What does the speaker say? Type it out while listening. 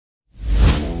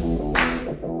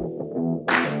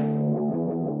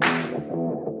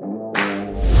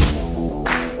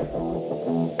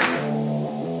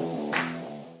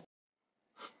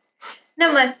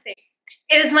Namaste.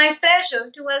 It is my pleasure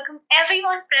to welcome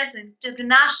everyone present to the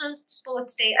National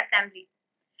Sports Day Assembly.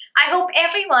 I hope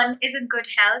everyone is in good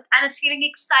health and is feeling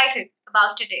excited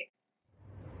about today.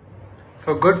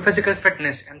 For good physical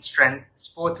fitness and strength,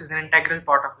 sports is an integral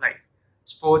part of life.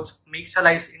 Sports makes our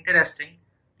lives interesting,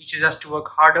 teaches us to work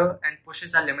harder, and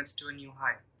pushes our limits to a new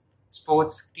high.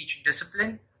 Sports teach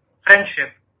discipline,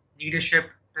 friendship,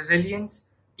 leadership, resilience,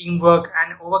 teamwork,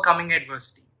 and overcoming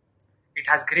adversity. It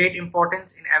has great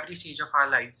importance in every stage of our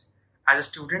lives, as a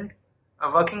student, a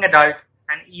working adult,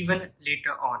 and even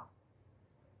later on.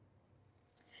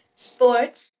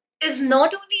 Sports is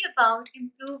not only about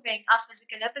improving our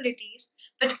physical abilities,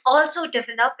 but also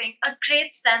developing a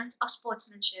great sense of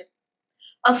sportsmanship,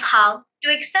 of how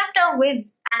to accept our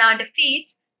wins and our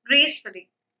defeats gracefully.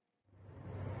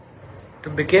 To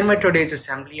begin with today's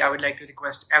assembly, I would like to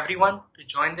request everyone to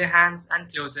join their hands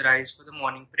and close their eyes for the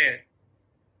morning prayer.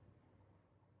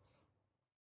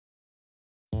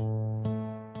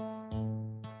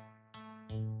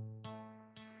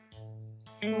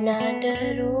 न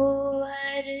डरो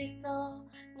हर सौ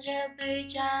जब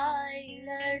जाए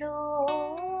लड़ो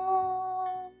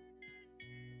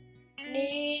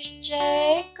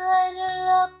निश्चय कर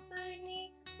अपनी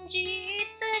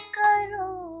जीत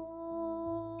करो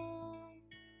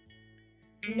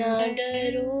न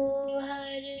डरो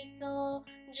हर सौ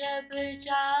जब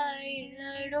जाए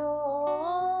लड़ो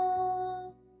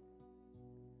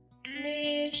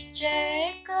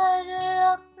निश्चय कर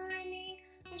अपनी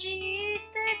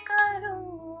जीत करो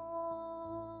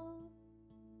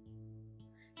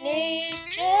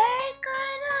निश्चय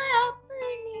कर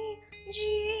अपनी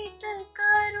जीत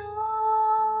करो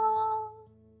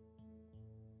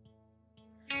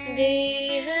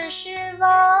देह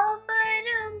शिवा पर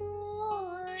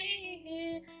मोहि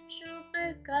शुभ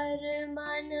कर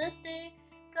मन ते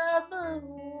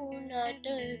कबहू न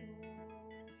डरो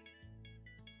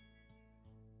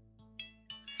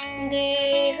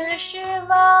देह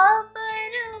शिवा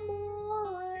पर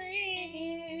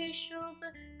मोहि शुभ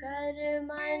कर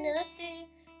मन ते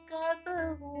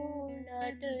कबहू न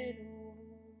डरो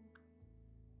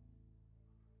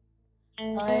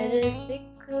हर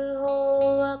सिख हो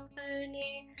अपने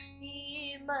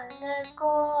ही मन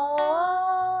को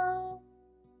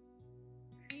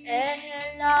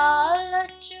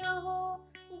लालच हो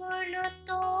गुण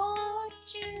तो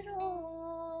चिरो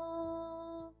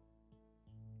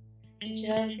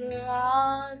जब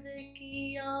आव की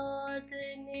याद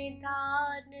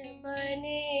निधान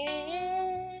बने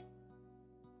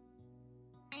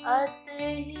अत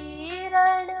ही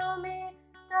रण में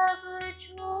तब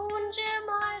झूंझ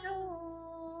मारो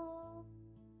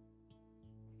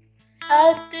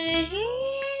अत ही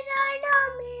रण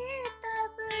में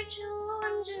तब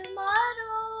झूंझ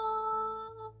मारो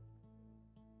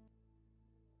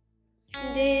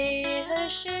देह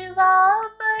शिवा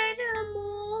पर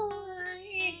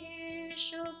मोहि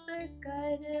शुभ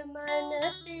कर मन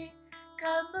ते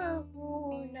कबहू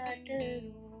न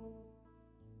डरो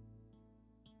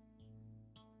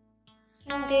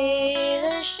देह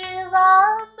शिवा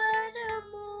पर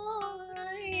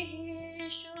मोहि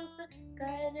शुभ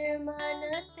कर मन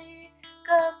ते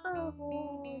कबहू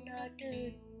न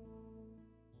डरो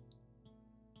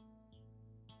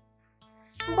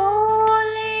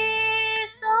बोले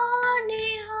सो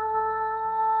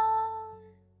निहाल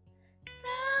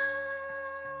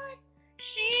सत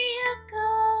श्री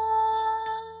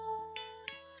अकाल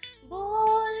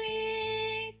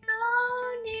बोले सो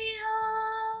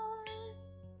निहाल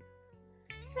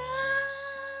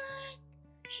सत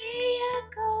श्री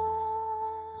अकाल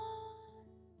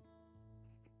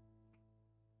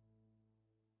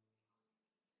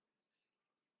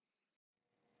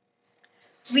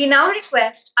We now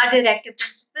request our Director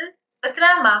Principal,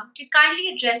 Uttara Ma'am, to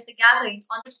kindly address the gathering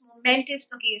on this momentous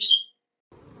occasion.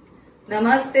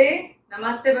 Namaste,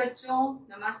 Namaste bachon,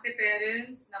 Namaste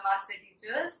parents, Namaste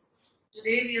teachers.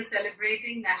 Today we are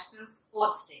celebrating National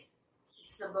Sports Day.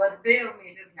 It's the birthday of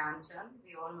Major Dhyan Chand,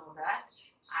 we all know that,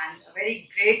 and a very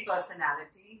great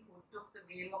personality who took the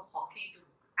game of hockey to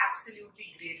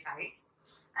absolutely great heights.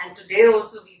 And today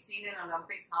also we've seen in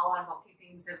Olympics how our hockey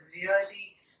teams have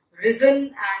really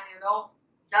risen and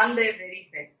done their very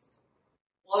best.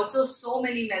 Also so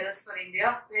many medals for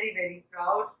India, very very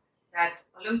proud that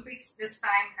Olympics this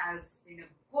time has been a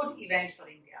good event for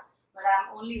India, but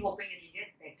I'm only hoping it will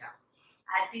get better.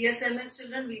 At TSMS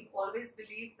children, we've always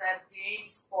believed that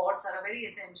games, sports are a very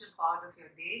essential part of your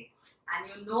day,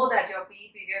 and you know that your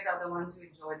PE periods are the ones you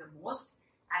enjoy the most,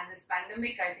 and this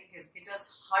pandemic I think has hit us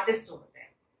hardest over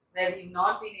there, where we've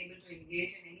not been able to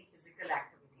engage in any physical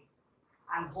activity.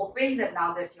 I'm hoping that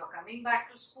now that you're coming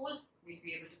back to school, we'll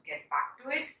be able to get back to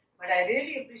it. But I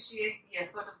really appreciate the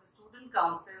effort of the Student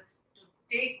Council to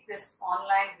take this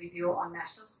online video on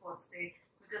National Sports Day,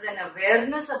 because an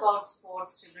awareness about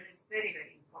sports, children, is very,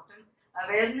 very important.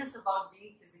 Awareness about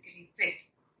being physically fit.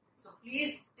 So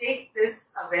please take this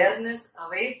awareness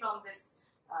away from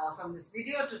this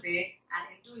video today and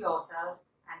into yourself,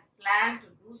 and plan to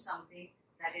do something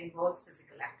that involves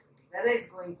physical activity. Whether it's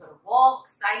going for a walk,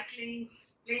 cycling,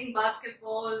 playing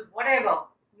basketball, whatever,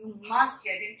 you must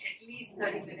get in at least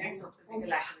 30 minutes of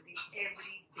physical activity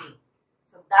every day.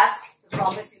 So that's the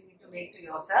promise you need to make to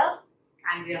yourself.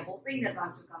 And we are hoping that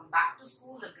once you come back to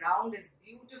school, the ground is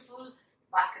beautiful,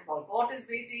 basketball court is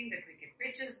waiting, the cricket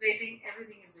pitch is waiting,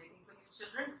 everything is waiting for you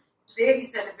children. Today we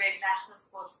celebrate National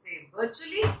Sports Day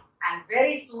virtually, and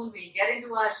very soon we'll get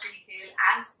into our Shri Khel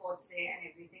and Sports Day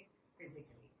and everything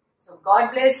physically. So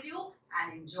God bless you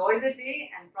and enjoy the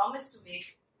day, and promise to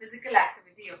make physical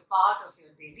activity a part of your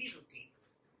daily routine.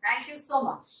 Thank you so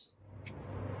much.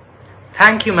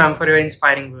 Thank you, ma'am, for your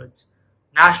inspiring words.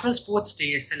 National Sports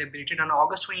Day is celebrated on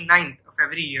August 29th of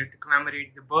every year to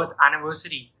commemorate the birth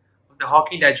anniversary of the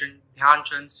hockey legend Dhyan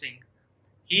Chand Singh.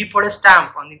 He put a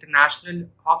stamp on the international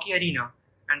hockey arena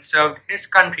and served his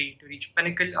country to reach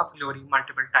pinnacle of glory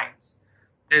multiple times.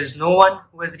 There is no one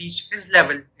who has reached his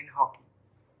level in hockey.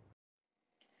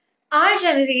 Our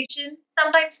generation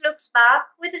sometimes looks back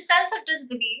with a sense of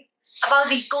disbelief about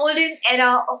the golden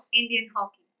era of Indian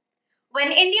hockey,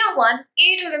 when India won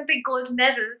 8 Olympic gold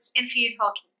medals in field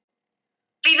hockey.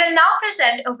 We will now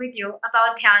present a video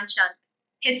about Dhyan Chand,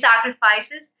 his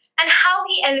sacrifices, and how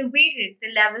he elevated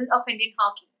the level of Indian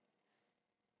hockey.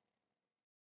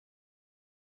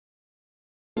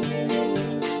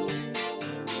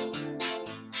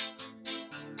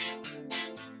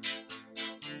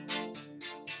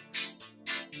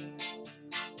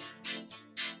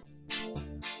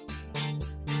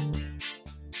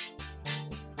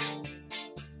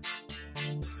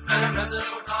 जरा नजर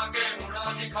उठा के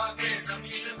मुड़ा दिखा के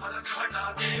जमीन से फर्क हटा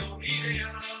के ओ वीरिया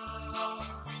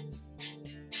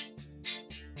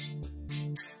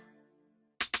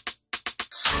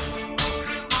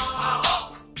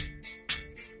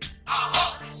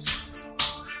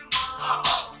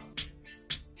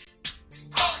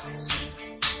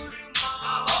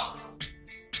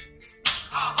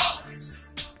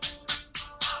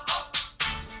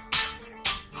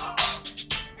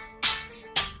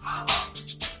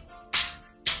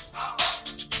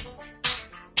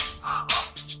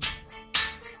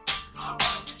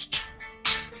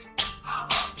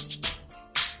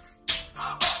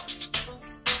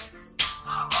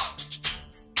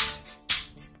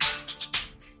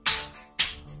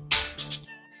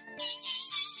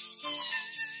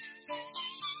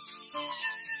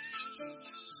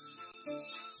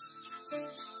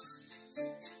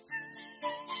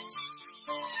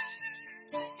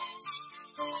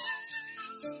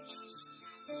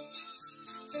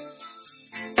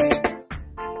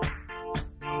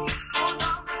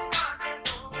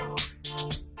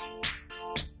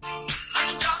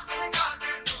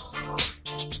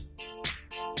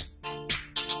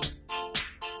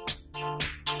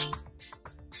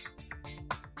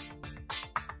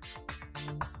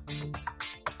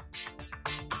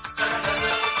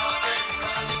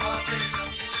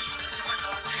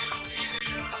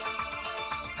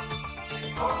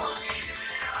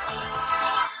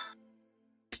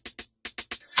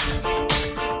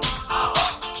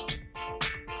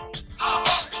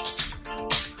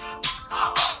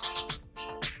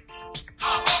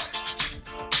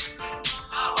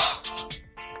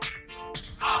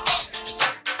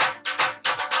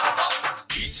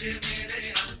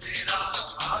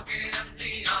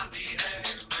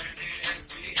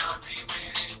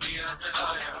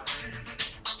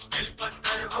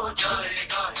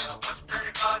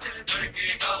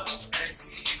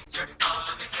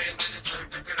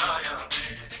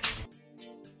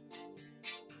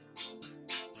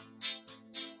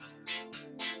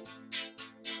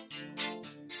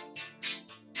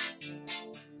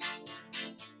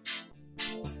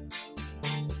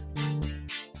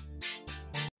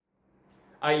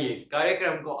आइए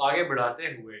कार्यक्रम को आगे बढ़ाते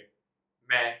हुए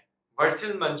मैं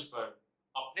वर्चुअल मंच पर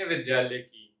अपने विद्यालय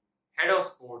की head of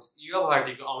sports Eva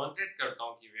Bhati को आमंत्रित करता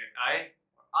हूं कि वे आए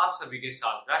और आप सभी के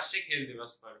साथ राष्ट्रीय खेल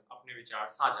दिवस पर अपने विचार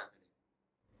साझा करें।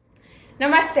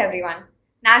 Namaste everyone.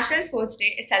 National Sports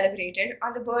Day is celebrated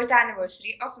on the birth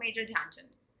anniversary of Major Dhyan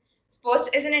Chand. Sports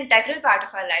is an integral part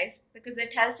of our lives because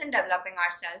it helps in developing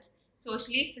ourselves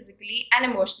socially, physically,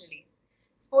 and emotionally.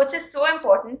 Sports is so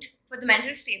important for the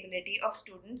mental stability of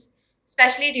students,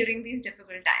 especially during these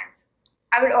difficult times.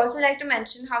 I would also like to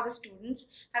mention how the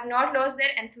students have not lost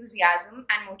their enthusiasm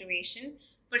and motivation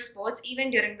for sports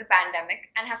even during the pandemic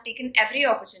and have taken every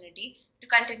opportunity to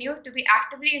continue to be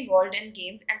actively involved in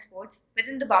games and sports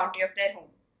within the boundary of their home.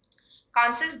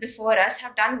 Councils before us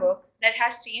have done work that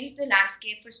has changed the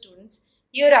landscape for students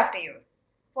year after year.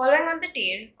 Following on the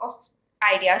tail of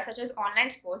ideas such as online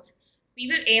sports, we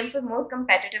will aim for more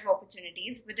competitive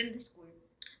opportunities within the school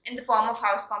in the form of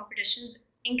house competitions,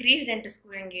 increased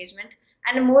inter-school engagement,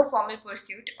 and a more formal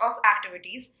pursuit of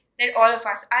activities that all of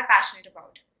us are passionate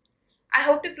about. I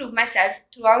hope to prove myself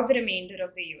throughout the remainder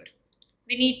of the year.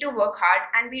 We need to work hard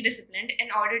and be disciplined in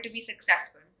order to be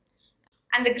successful.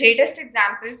 And the greatest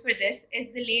example for this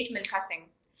is the late Milkha Singh.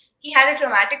 He had a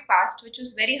traumatic past which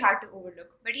was very hard to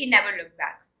overlook, but he never looked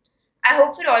back. I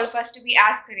hope for all of us to be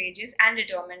as courageous and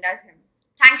determined as him.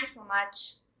 Thank you so much.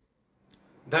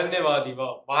 धन्यवाद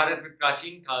युवा। भारत में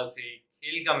प्राचीन काल से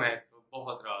खेल का महत्व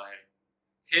बहुत रहा है।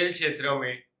 खेल क्षेत्रों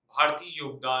में भारतीय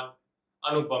योगदान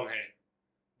अनुपम है।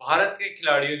 भारत के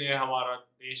खिलाड़ियों ने हमारा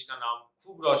देश का नाम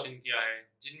खूब रोशन किया है,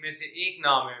 जिनमें से एक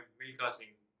नाम है मिल्खा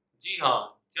सिंह। जी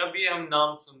हाँ, जब ये हम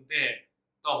नाम सुनते हैं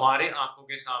तो हमारे आंखों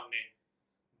के सामने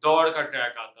दौड़ का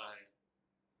ट्रैक आता है।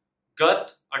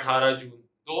 गत 18 जून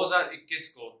 2021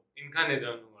 को इनका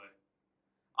निधन हुआ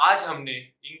है। आज हमने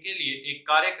इनके लिए एक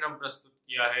कार्यक्रम प्रस्तुत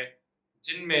किया है,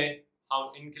 जिनमें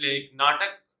हम इनके लिए एक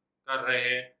नाटक कर रहे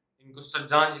हैं, इनको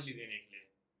श्रद्धांजलि देने के लिए,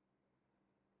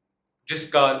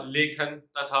 जिसका लेखन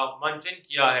तथा मंचन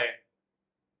किया है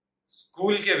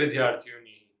स्कूल के विद्यार्थियों ने।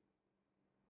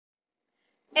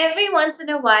 Every once in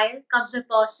a while comes a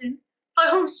person for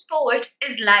whom sport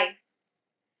is life.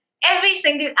 Every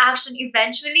single action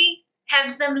eventually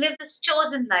helps them live this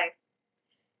chosen life.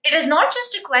 It is not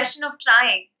just a question of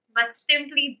trying, but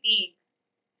simply being.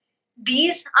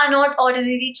 These are not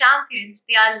ordinary champions,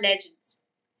 they are legends.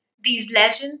 These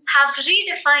legends have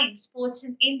redefined sports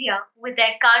in India with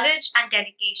their courage and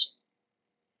dedication.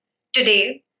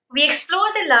 Today, we explore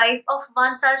the life of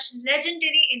one such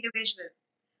legendary individual,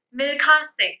 Milkha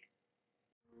Singh.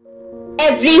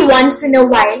 Every once in a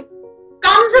while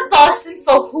comes a person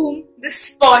for whom the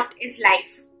sport is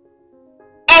life.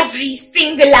 Every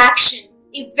single action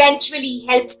eventually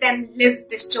helps them live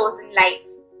this chosen life.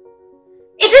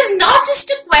 It is not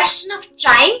just a question of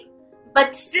trying,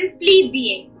 but simply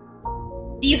being.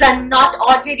 These are not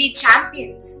ordinary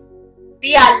champions.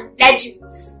 They are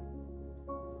legends.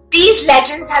 These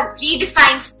legends have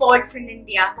redefined sports in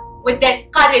India with their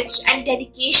courage and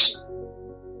dedication.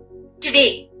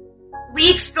 Today, we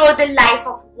explore the life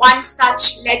of one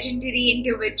such legendary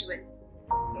individual,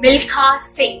 Milkha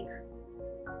Singh.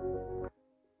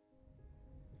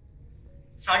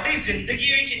 Sari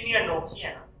जिंदगी भी कितनी अनोखी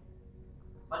है ना।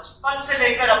 बचपन से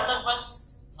लेकर अब तक बस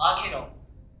भाग ही रहा हूं।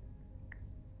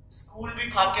 स्कूल भी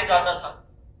भाग के जाता था।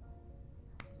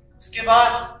 उसके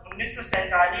बाद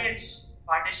 1947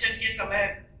 पार्टीशन के समय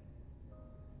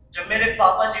जब मेरे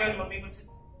पापा जी और मम्मी मुझसे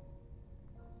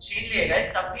छीन लिए गए,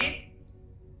 तब भी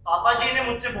पापा जी ने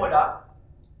मुझसे बोला,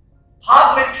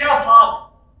 भाग मिल्खा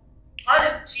भाग।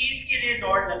 हर चीज के लिए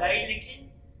दौड़ लगाई, लेकिन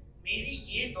मेरी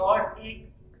ये दौड़ एक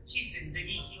अच्छी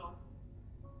जिंदगी की हो,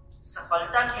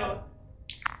 सफलता की हो,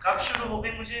 कब शुरू हो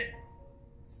गई मुझे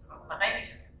पता ही नहीं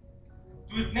चला।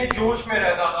 तू इतने जोश में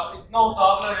रहता था, इतना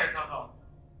उतावला रहता था,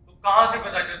 तो कहां से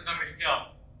पता चलता मिल्खा?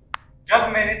 जब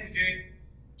मैंने तुझे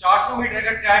 400 मीटर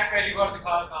का ट्रैक पहली बार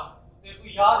दिखाया था, तेरे को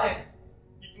याद है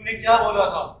कि तूने क्या बोला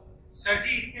था? सर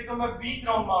जी, इसके तो मैं 20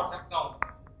 राउंड मार सकता हूँ।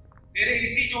 तेरे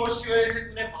इसी जोश की वजह से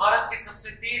तूने भारत के सबसे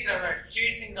तेज रनर शेर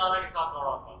सिंह राणा के साथ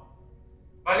दौड़ा था।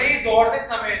 भले ही दौड़ते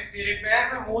समय तेरे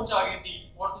पैर में मोच आ गई थी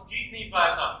और तू जीत नहीं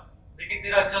पाया था, लेकिन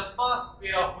तेरा जज्बा,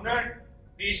 तेरा हुनर,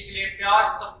 देश के लिए प्यार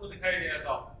सबको दिखाई दे रहा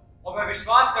था, और मैं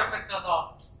विश्वास कर सकता था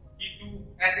कि तू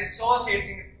ऐसे 100 शेर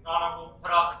सिंह राणा को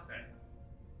हरा सकता है।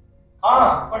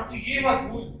 हाँ, पर तू ये मत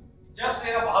भूल, जब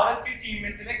तेरा भारत की टीम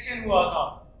में सिलेक्शन हुआ था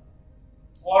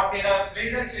और तेरा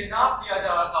ब्लेजर के लिए नाप लिया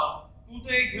जा रहा था, तू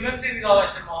तो एक दुल्हन से भी ज्यादा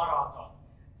शर्मा रहा था।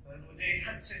 सर, मुझे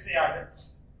अच्छे से याद है।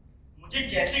 मुझे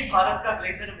जैसे ही भारत का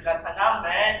ब्लेजर मिला था ना,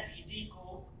 मैं दीदी को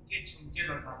उनके झुमके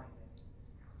लौटाने गया।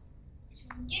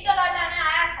 झुमके तो लौटाने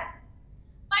आया था,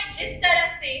 पर जिस तरह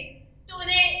से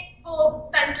तूने वो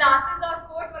सनग्लासेस और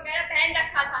कोट वगैरह पहन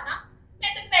रखा था ना,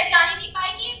 मैं तो पहचान ही नहीं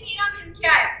पाई कि ये मेरा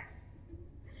मिल्खा है।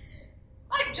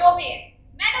 और जो भी है,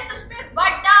 मैंने तुझ पे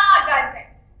बड़ा गर्व है।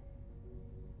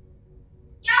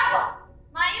 क्या हुआ,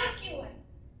 मायूस क्यों है?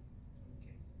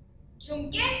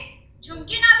 झुमके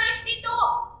झुमके ना बेचती तो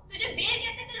तुझे बेल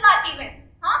कैसे दिलवाती मैं?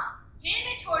 हाँ, जेल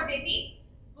में छोड़ देती।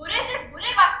 बुरे से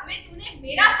बुरे वक्त में तूने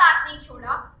मेरा साथ नहीं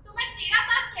छोड़ा, तो मैं तेरा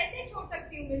साथ कैसे छोड़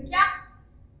सकती हूँ मिल्खा?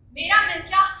 मेरा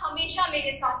मिल्खा हमेशा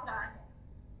मेरे साथ रहा है,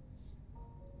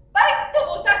 बट तो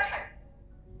वो सब छड़।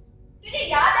 तुझे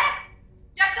याद है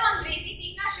जब तो अंग्रेजी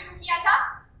सीखना शुरू किया था?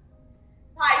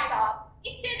 भाई साहब,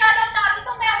 इससे ज्यादा उतावली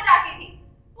तो मैं हो जाती थी।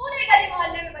 पूरे गली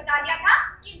मोहल्ले में बता दिया था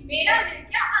कि मेरा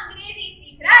मिल्किया अंग्रेजी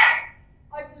सीख रहा है।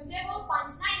 और तुझे वो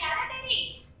पंचलाइन याद है तेरी?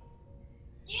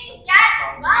 King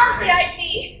cat mouse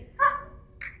dirty.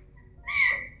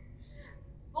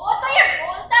 वो तो ये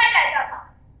बोलता ही रहता था।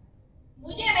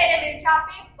 मुझे मेरे मिल्किया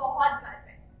पे बहुत गर्व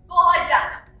है, बहुत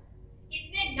ज्यादा।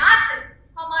 इसने ना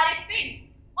सिर्फ हमारे पिंड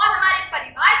और हमारे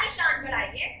परिवार की शान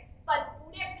बढ़ाई है, पर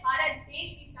पूरे भारत देश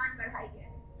की शान बढ़ाई है।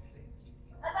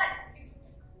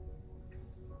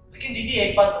 लेकिन दीदी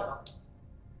एक बात बताओ,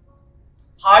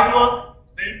 हार्ड वर्क,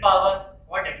 विल पावर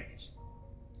और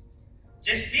डेडिकेशन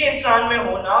जिस भी इंसान में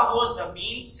हो ना, वो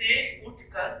जमीन से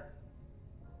उठकर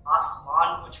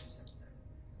आसमान को छू सकता है,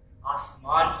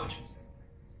 आसमान को छू सकता है।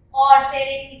 और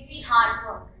तेरे इसी हार्ड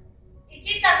वर्क,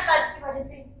 इसी संकल्प की वजह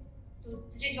से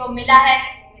तुझे जो मिला है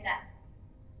वो मिला है।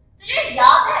 तुझे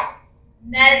याद है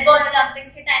मेलबर्न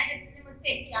ओलंपिक्स के टाइम पे तूने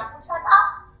मुझसे क्या पूछा था?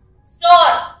 सर,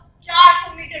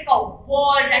 400 मीटर का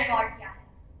वर्ल्ड रिकॉर्ड क्या है?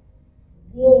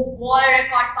 वो वर्ल्ड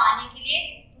रिकॉर्ड पाने के लिए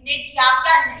तूने क्या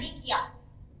क्या नहीं किया?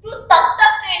 तू तब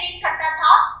तक ट्रेनिंग करता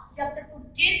था जब तक तू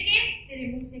गिर के तेरे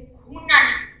मुंह से खून ना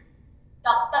निकले।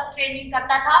 तब तक ट्रेनिंग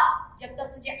करता था जब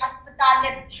तक तुझे अस्पताल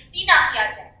में भर्ती ना किया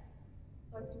जाए।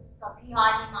 पर तू कभी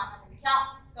हार नहीं माना मिल्किया,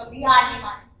 कभी हार नहीं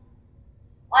मानी।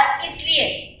 और इसलिए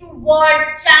तू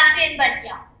वर्ल्ड चैंपियन बन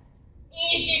गया।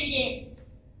 एशियन गेम्स,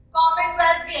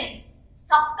 कॉमनवेल्थ गेम्स,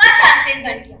 सबका चैंपियन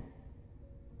बन गया।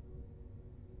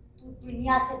 तू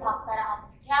दुनिया से भागता रहा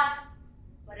मिल्किया,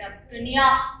 पर अब दुनिया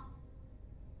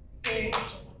तेरे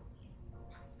पीछे भागती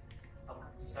है। अब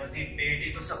सर जी, पेट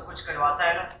ही तो सब कुछ करवाता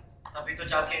है ना, तभी तो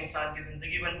जाके इंसान की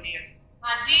जिंदगी बनती है।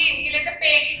 हाँ जी, इनके लिए तो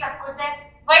पेट ही सब कुछ है,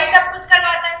 वही सब कुछ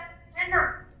करवाता है ना।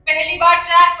 पहली बार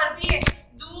ट्रैक पर भी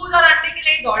दूध और अंडे के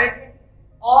लिए दौड़े थे।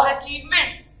 और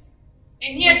अचीवमेंट्स,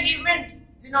 इन्हीं अचीवमेंट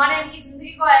जिन्होंने इनकी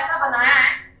जिंदगी को ऐसा बनाया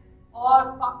है।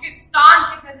 और पाकिस्तान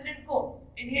के प्रेसिडेंट को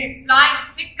इन्हें फ्लाइंग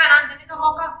सिख का नाम देने का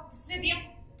मौका किसने दिया?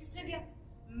 किसने दिया?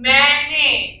 मैंने।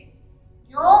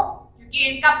 क्यों? क्योंकि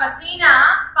इनका पसीना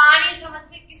पानी समझ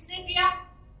के किसने पिया?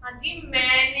 हाँ जी,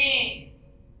 मैंने।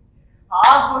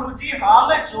 हाँ गुरुजी, हाँ,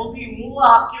 मैं जो भी हूँ वो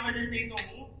आपकी वजह से ही तो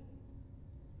हूँ।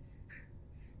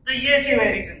 तो ये थी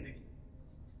मेरी जिंदगी,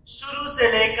 शुरू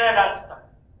से लेकर अंत तक,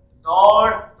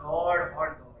 दौड़ दौड़ और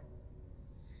दौड़।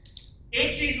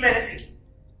 एक चीज मैंने सीखी,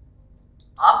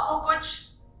 आपको कुछ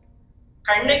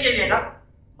करने के लिए ना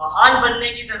महान बनने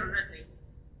की जरूरत नहीं।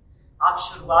 आप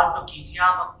शुरुआत तो कीजिए,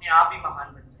 आप अपने आप ही महान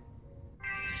बन जाए।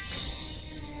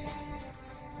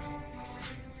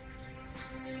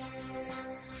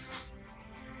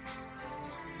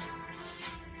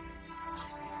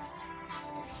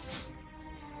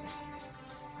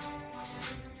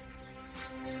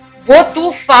 वो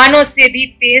तूफानों से भी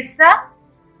तेज सा,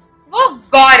 वो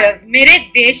गौरव मेरे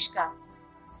देश का,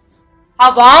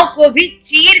 हवाओं को भी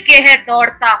चीर के है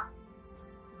दौड़ता,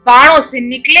 बाणों से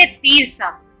निकले तीर सा।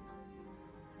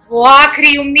 वो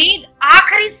आखिरी उम्मीद,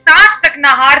 आखिरी सांस तक न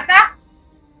हारता,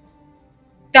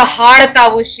 दहाड़ता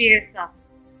वो शेर सा।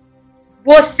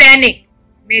 वो सैनिक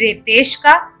मेरे देश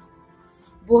का,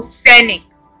 वो सैनिक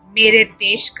मेरे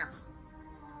देश का,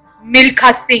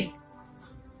 मिल्खा सिंह।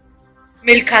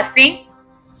 मिल्खा सिंह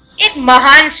एक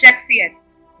महान शख्सियत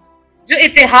जो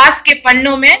इतिहास के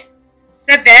पन्नों में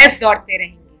सदैव दौड़ते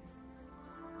रहेंगे।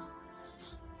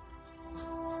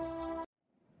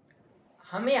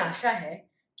 हमें आशा है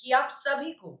कि आप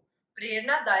सभी को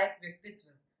प्रेरणादायक व्यक्तित्व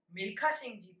मिल्खा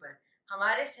सिंह जी पर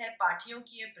हमारे सहपाठियों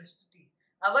की यह प्रस्तुति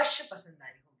अवश्य पसंद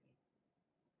आई होगी।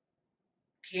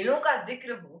 खेलों का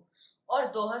जिक्र हो और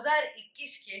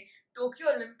 2021 के टोक्यो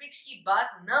ओलंपिक्स की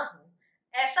बात न हो,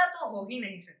 ऐसा तो हो ही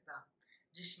नहीं सकता,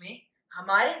 जिसमें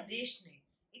हमारे देश ने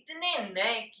इतने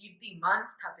नए कीर्तिमान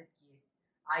स्थापित किए।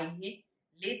 आइए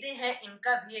लेते हैं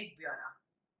इनका भी एक ब्यौरा।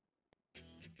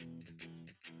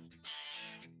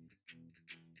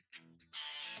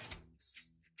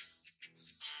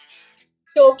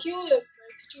 Tokyo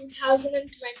Olympics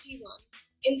 2021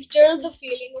 instilled the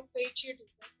feeling of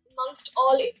patriotism amongst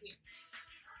all Indians.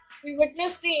 We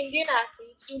witnessed the Indian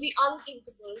athletes do the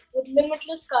unthinkable with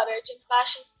limitless courage and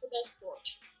passion for their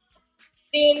sport.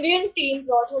 The Indian team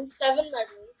brought home 7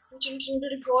 medals, which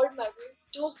included a gold medal,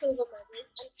 2 silver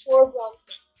medals, and 4 bronze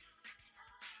medals.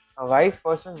 A wise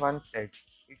person once said,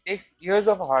 "It takes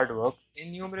years of hard work,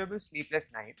 innumerable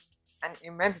sleepless nights, and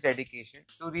immense dedication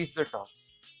to reach the top."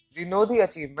 We know the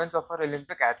achievements of our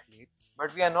Olympic athletes,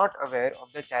 but we are not aware of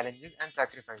the challenges and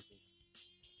sacrifices.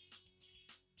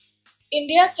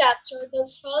 India captured their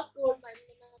first gold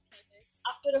medal in athletics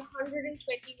after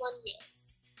 121 years.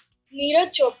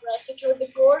 Neeraj Chopra secured the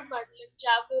gold medal in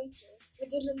javelin throw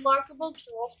with a remarkable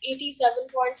throw of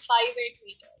 87.58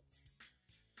 meters.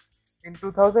 In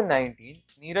 2019,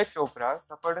 Neeraj Chopra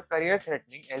suffered a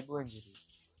career-threatening elbow injury.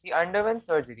 He underwent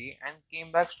surgery and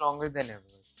came back stronger than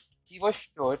ever. He was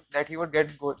sure that he would get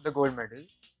the gold medal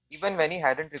even when he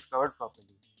hadn't recovered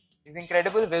properly. His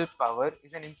incredible willpower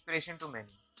is an inspiration to many.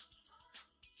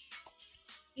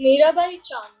 Mirabai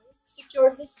Chanu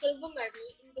secured the silver medal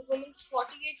in the women's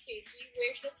 48 kg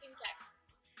weightlifting category.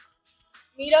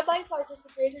 Mirabai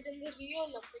participated in the Rio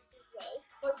Olympics as well,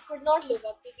 but could not live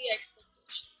up to the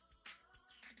expectations.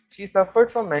 She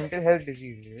suffered from mental health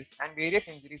diseases and various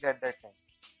injuries at that time.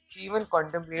 She even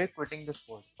contemplated quitting the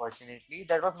sport. Fortunately,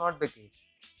 that was not the case.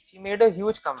 She made a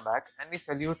huge comeback and we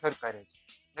salute her courage.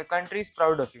 The country is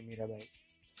proud of you, Mirabai.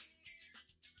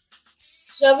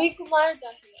 Ravi Kumar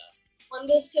Dahiya won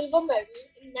the silver medal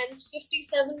in men's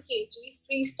 57 kg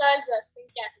freestyle wrestling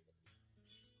category.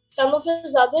 Some of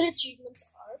his other achievements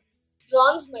are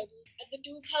bronze medal at the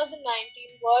 2019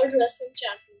 World Wrestling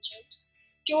Championships,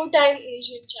 two-time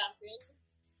Asian champion,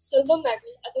 silver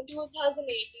medal at the 2018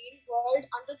 World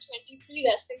Under-23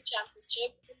 Wrestling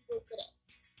Championship in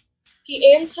Bucharest. He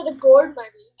aims for the gold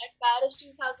medal at Paris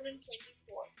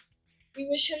 2024. We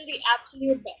wish him the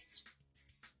absolute best.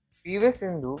 PV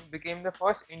Sindhu became the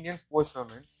first Indian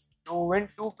sportswoman to win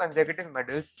 2 consecutive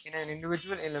medals in an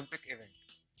individual Olympic event.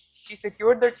 She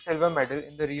secured the silver medal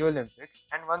in the Rio Olympics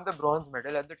and won the bronze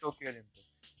medal at the Tokyo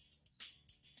Olympics.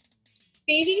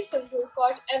 PV Sindhu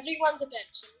caught everyone's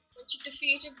attention when she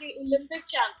defeated the Olympic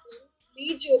champion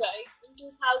Lee Jurai in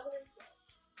 2012.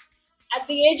 At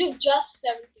the age of just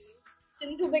 17,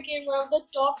 Sindhu became one of the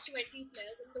top 20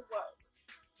 players in the world.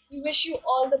 We wish you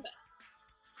all the best.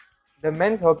 The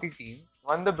men's hockey team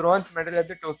won the bronze medal at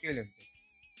the Tokyo Olympics.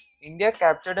 India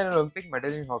captured an Olympic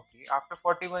medal in hockey after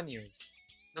 41 years.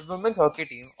 The women's hockey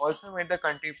team also made the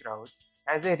country proud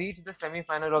as they reached the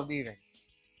semi-final of the event.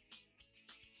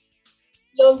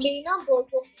 Lovlina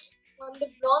Borgohain won the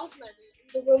bronze medal in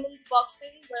the women's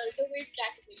boxing welterweight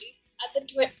category at the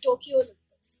Tokyo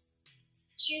Olympics.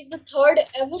 She is the third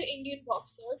ever Indian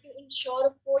boxer to ensure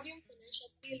a podium finish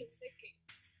at the Olympic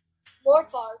Games. More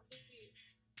power to you.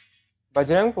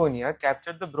 Bajrang Punia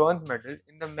captured the bronze medal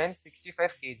in the men's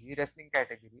 65 kg wrestling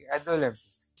category at the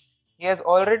Olympics. He has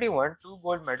already won 2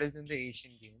 gold medals in the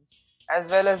Asian Games as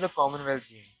well as the Commonwealth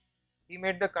Games. He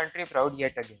made the country proud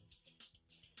yet again.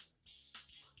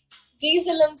 These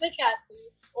Olympic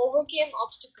athletes overcame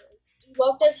obstacles and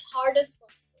worked as hard as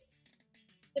possible.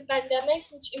 The pandemic,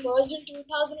 which emerged in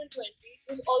 2020,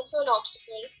 was also an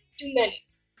obstacle to many,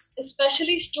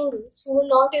 especially students who were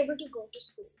not able to go to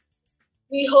school.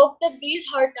 We hope that these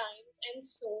hard times end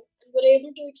soon and we're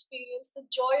able to experience the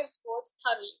joy of sports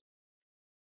thoroughly.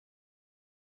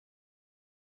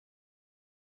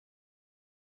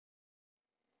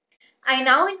 I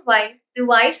now invite the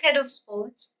Vice Head of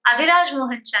Sports, Adhiraj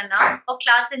Mohan Channa of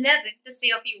Class 11 to say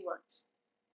a few words.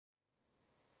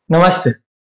 Namaste.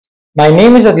 My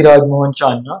name is Adhiraj Mohan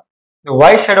Channa, the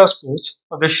Vice Head of Sports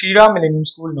of the Shri Ram Millennium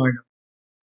School, Noida.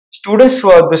 Students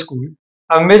throughout the school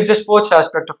have missed the sports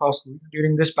aspect of our school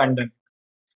during this pandemic.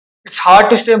 It's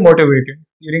hard to stay motivated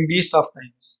during these tough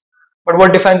times, but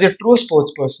what defines a true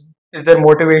sports person is their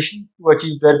motivation to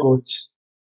achieve their goals.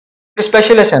 This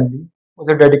special assembly was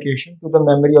a dedication to the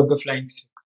memory of the flying Sikh,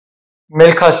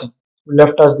 Milkha Singh, who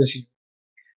left us this year.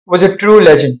 He was a true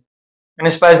legend and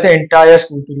inspires the entire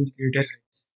school to reach greater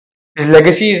heights. His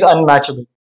legacy is unmatchable.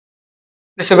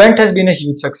 This event has been a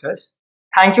huge success.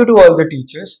 Thank you to all the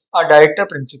teachers, our Director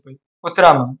Principal,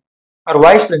 Uttara Ma'am, our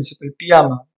Vice Principal, Pia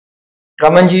Ma'am,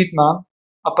 Ramanjeet Ma'am,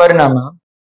 Aparna Ma'am,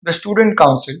 the Student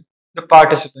Council, the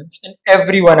participants, and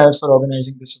everyone else for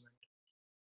organizing this event.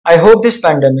 I hope this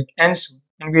pandemic ends soon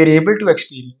and we are able to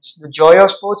experience the joy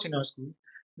of sports in our school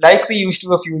like we used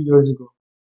to a few years ago.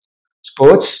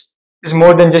 Sports is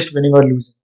more than just winning or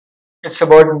losing. It's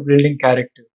about building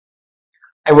character.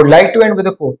 I would like to end with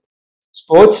a quote.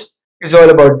 Sports is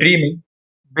all about dreaming,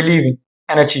 believing,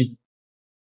 and achieving.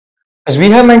 As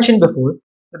we have mentioned before,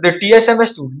 that the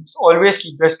TSMS students always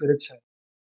keep their spirits high.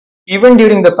 Even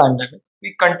during the pandemic,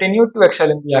 we continued to excel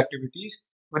in the activities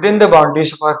within the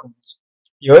boundaries of our homes.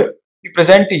 Here, we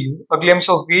present to you a glimpse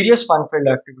of various fun-filled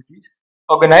activities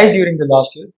organized during the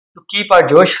last year to keep our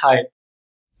Josh high.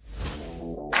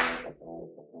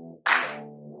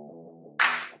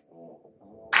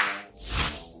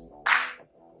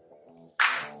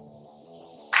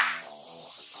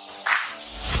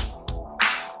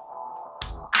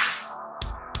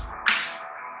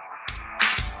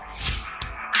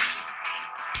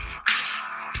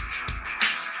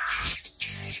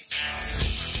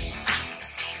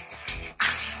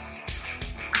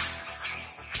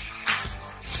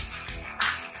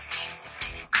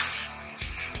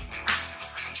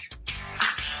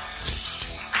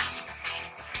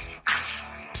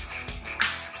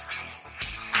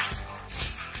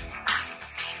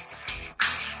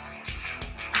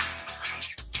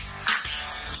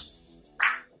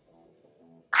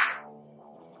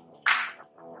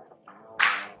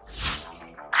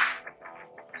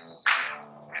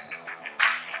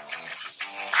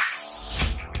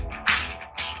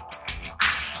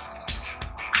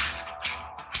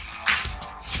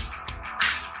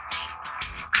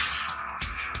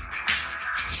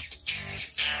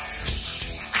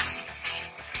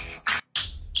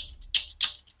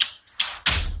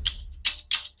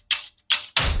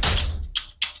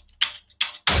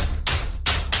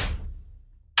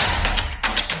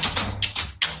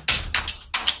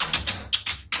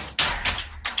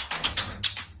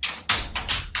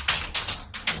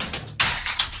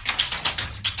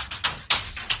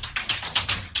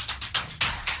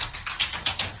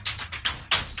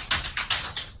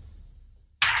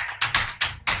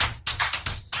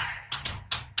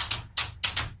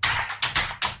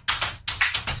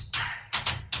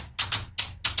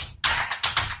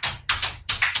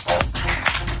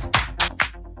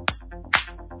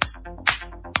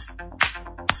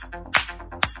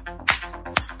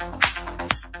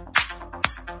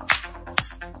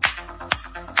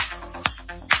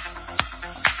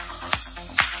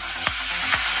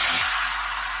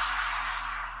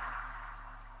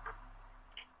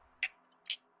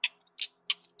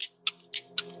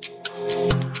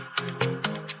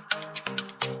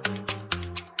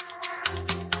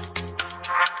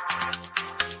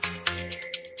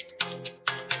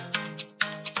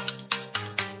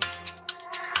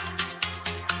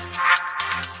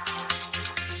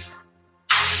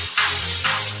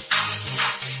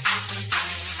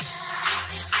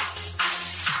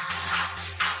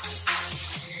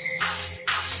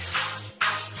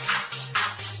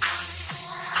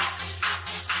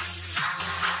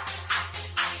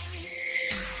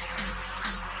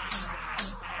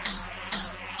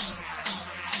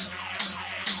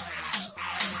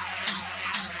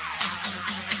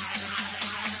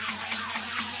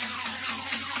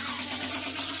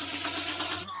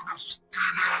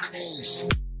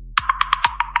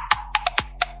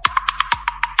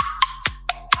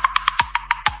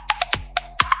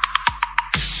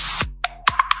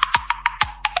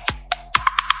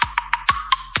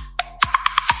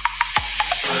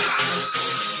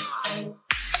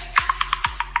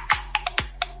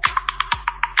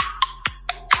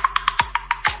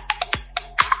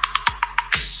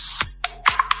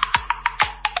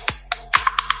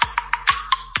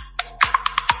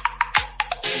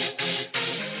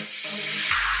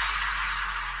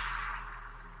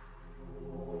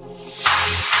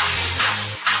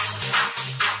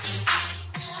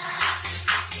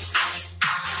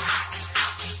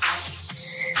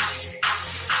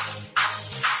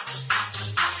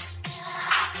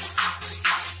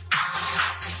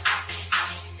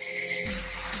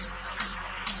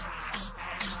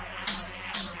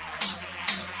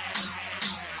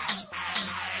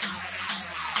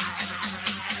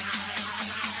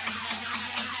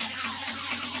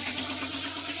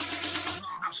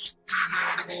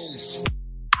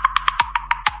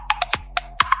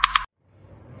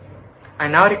 I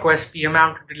now request PM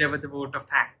Ma'am to deliver the vote of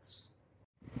thanks.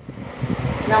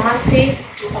 Namaste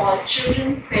to all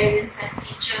children, parents and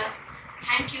teachers.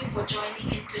 Thank you for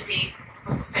joining in today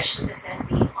for the special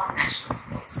assembly on National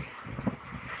Sports Day.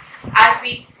 As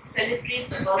we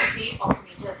celebrate the birthday of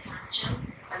Major Dhyan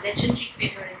Chand, a legendary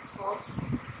figure in sports,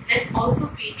 let's also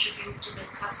pay tribute to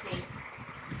Milkha Singh,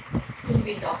 whom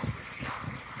we lost this year.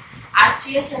 At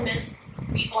TSMS,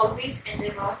 we always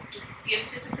endeavour to give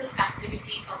physical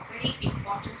activity a very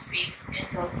important space in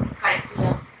the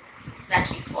curriculum that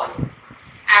we follow.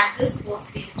 And this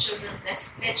Sports Day, children,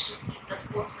 let's pledge to keep the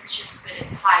sportsmanship spirit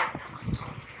high amongst all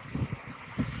of us.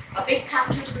 A big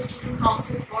thank you to the Student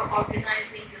Council for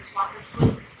organizing this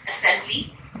wonderful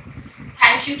assembly.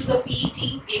 Thank you to the PE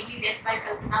team, ably led by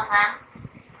Kalpana ma'am.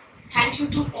 Thank you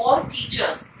to all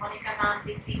teachers, Monica ma'am,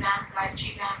 Dikti ma'am,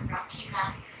 Gayatri ma'am, Rakhi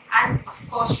ma'am, and of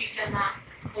course Rita ma'am,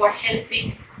 for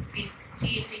helping in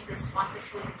creating this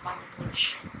wonderful, wonderful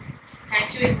show.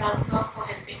 Thank you Imran sir for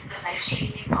helping the live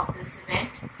streaming of this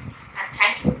event, and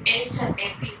thank you each and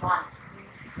everyone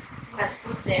who has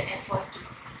put their effort to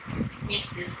make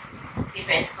this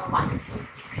event a wonderful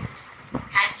event.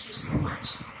 Thank you so much.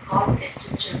 God bless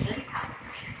you children. Have a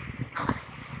nice day. Namaste.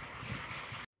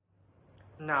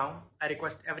 Now, I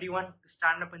request everyone to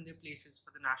stand up in their places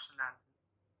for the national anthem.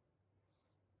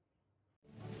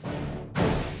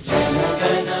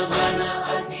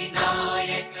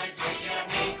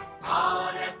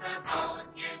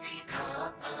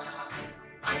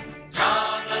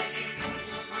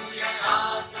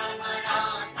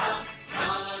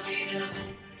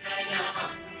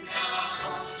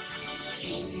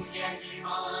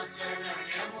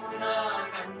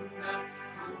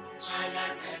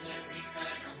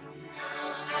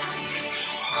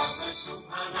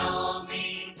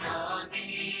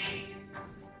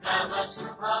 तब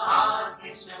शुभ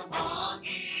आशीष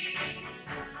मांगे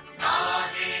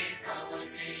गाहे तब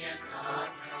जय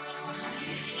गाथा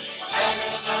जन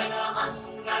गण